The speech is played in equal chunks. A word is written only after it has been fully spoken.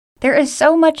There is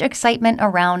so much excitement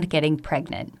around getting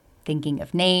pregnant, thinking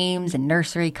of names and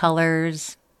nursery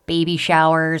colors, baby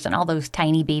showers, and all those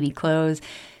tiny baby clothes.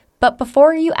 But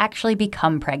before you actually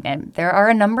become pregnant, there are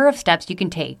a number of steps you can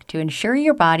take to ensure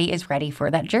your body is ready for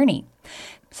that journey.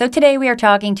 So today we are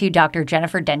talking to Dr.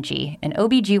 Jennifer Denchey, an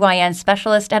OBGYN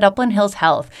specialist at Upland Hills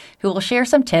Health, who will share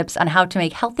some tips on how to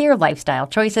make healthier lifestyle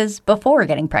choices before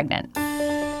getting pregnant.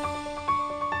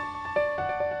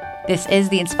 This is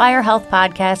the Inspire Health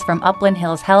podcast from Upland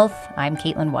Hills Health. I'm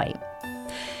Caitlin White.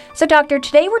 So, Doctor,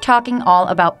 today we're talking all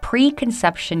about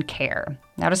preconception care.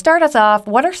 Now, to start us off,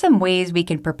 what are some ways we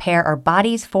can prepare our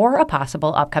bodies for a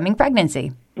possible upcoming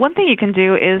pregnancy? One thing you can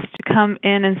do is to come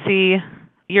in and see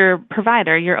your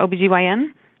provider, your OBGYN.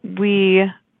 We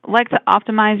like to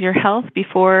optimize your health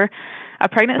before a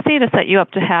pregnancy to set you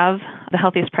up to have the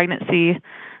healthiest pregnancy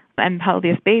and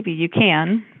healthiest baby you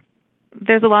can.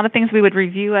 There's a lot of things we would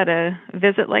review at a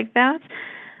visit like that.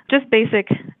 Just basic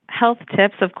health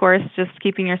tips, of course, just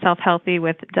keeping yourself healthy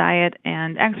with diet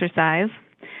and exercise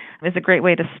is a great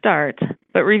way to start.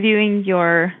 But reviewing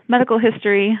your medical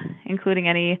history, including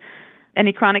any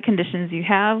chronic conditions you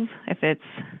have, if it's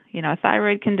a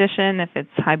thyroid condition, if it's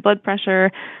high blood pressure,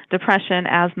 depression,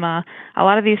 asthma, a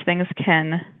lot of these things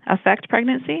can affect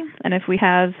pregnancy. And if we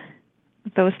have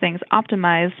those things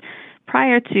optimized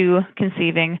prior to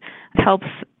conceiving, it helps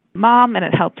mom and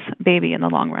it helps baby in the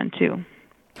long run too.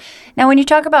 Now, when you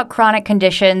talk about chronic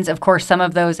conditions, of course, some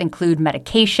of those include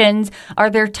medications. Are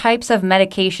there types of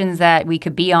medications that we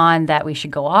could be on that we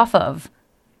should go off of?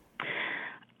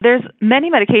 There's many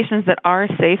medications that are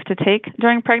safe to take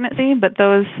during pregnancy, but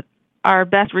those are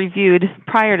best reviewed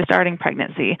prior to starting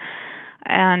pregnancy.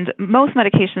 And most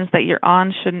medications that you're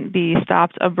on shouldn't be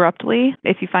stopped abruptly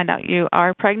if you find out you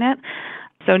are pregnant.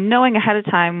 So knowing ahead of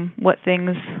time what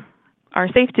things are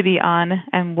safe to be on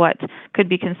and what could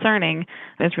be concerning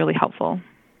is really helpful.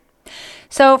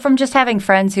 So from just having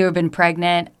friends who have been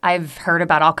pregnant, I've heard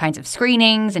about all kinds of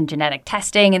screenings and genetic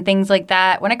testing and things like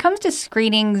that. When it comes to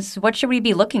screenings, what should we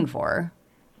be looking for?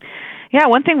 Yeah,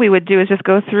 one thing we would do is just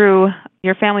go through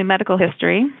your family medical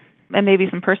history and maybe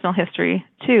some personal history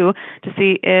too to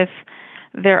see if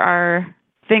there are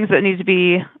things that need to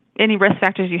be, any risk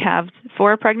factors you have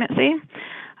for a pregnancy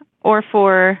or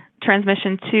for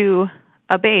transmission to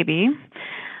a baby.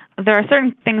 There are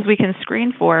certain things we can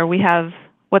screen for. We have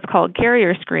what's called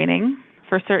carrier screening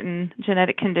for certain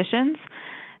genetic conditions,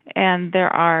 and there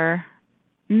are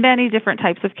many different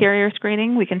types of carrier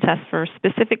screening. We can test for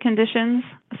specific conditions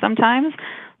sometimes.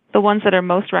 The ones that are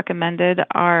most recommended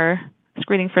are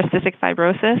screening for cystic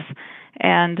fibrosis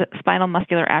and spinal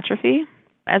muscular atrophy,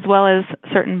 as well as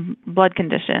certain blood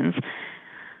conditions.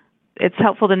 It's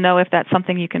helpful to know if that's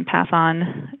something you can pass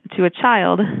on to a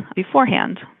child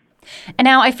beforehand. And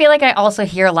now I feel like I also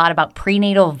hear a lot about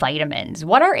prenatal vitamins.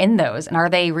 What are in those, and are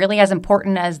they really as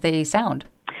important as they sound?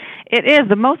 It is.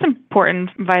 The most important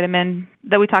vitamin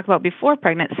that we talk about before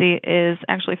pregnancy is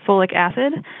actually folic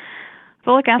acid.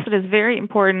 Folic acid is very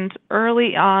important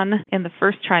early on in the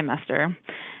first trimester.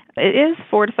 It is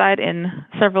fortified in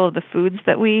several of the foods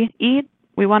that we eat.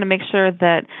 We want to make sure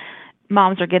that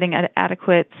moms are getting an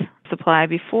adequate supply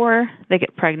before they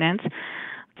get pregnant.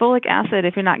 Folic acid,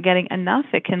 if you're not getting enough,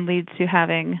 it can lead to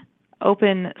having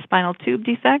open spinal tube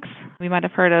defects. We might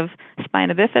have heard of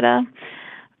spina bifida.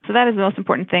 So that is the most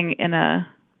important thing in a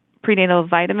prenatal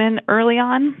vitamin early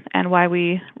on, and why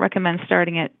we recommend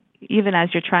starting it even as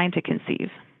you're trying to conceive.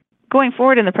 Going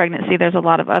forward in the pregnancy, there's a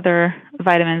lot of other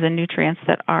vitamins and nutrients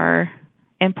that are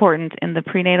important in the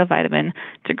prenatal vitamin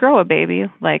to grow a baby,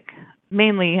 like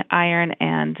mainly iron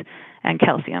and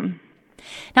calcium.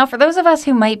 Now, for those of us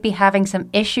who might be having some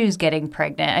issues getting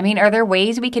pregnant, are there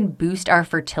ways we can boost our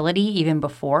fertility even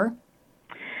before?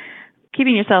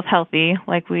 Keeping yourself healthy,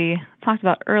 like we talked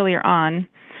about earlier on.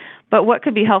 But what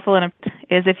could be helpful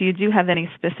is if you do have any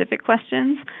specific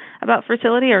questions about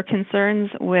fertility or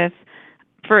concerns with,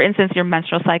 for instance, your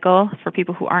menstrual cycle, for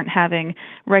people who aren't having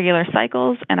regular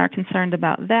cycles and are concerned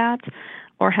about that,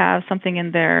 or have something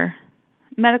in their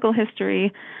medical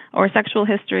history or sexual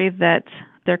history that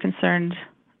they're concerned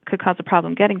could cause a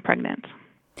problem getting pregnant.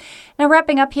 Now,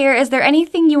 wrapping up here, is there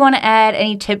anything you want to add,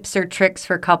 any tips or tricks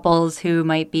for couples who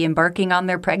might be embarking on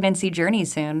their pregnancy journey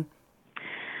soon?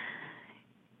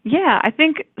 Yeah, I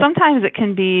think sometimes it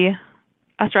can be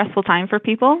a stressful time for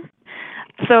people.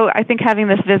 So I think having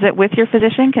this visit with your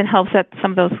physician can help set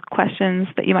some of those questions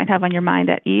that you might have on your mind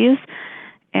at ease,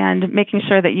 and making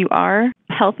sure that you are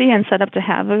healthy and set up to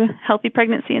have a healthy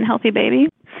pregnancy and healthy baby.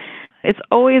 It's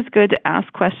always good to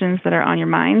ask questions that are on your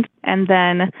mind, and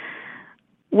then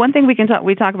One thing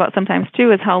we talk about sometimes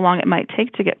too is how long it might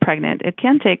take to get pregnant. It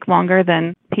can take longer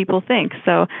than people think.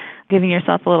 So giving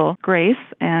yourself a little grace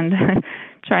and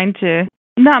trying to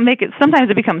not make it, sometimes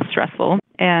it becomes stressful,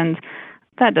 and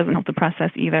that doesn't help the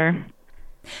process either.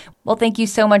 Well, thank you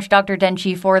so much, Dr.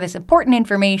 Denchey, for this important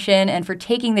information and for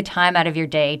taking the time out of your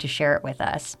day to share it with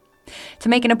us. To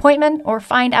make an appointment or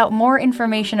find out more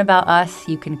information about us,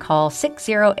 you can call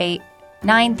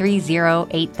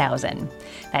 608-930-8000.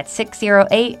 That's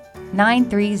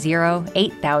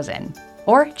 608-930-8000.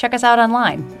 Or check us out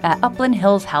online at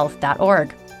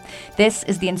uplandhillshealth.org. This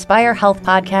is the Inspire Health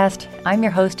Podcast. I'm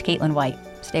your host, Caitlin White.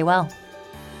 Stay well.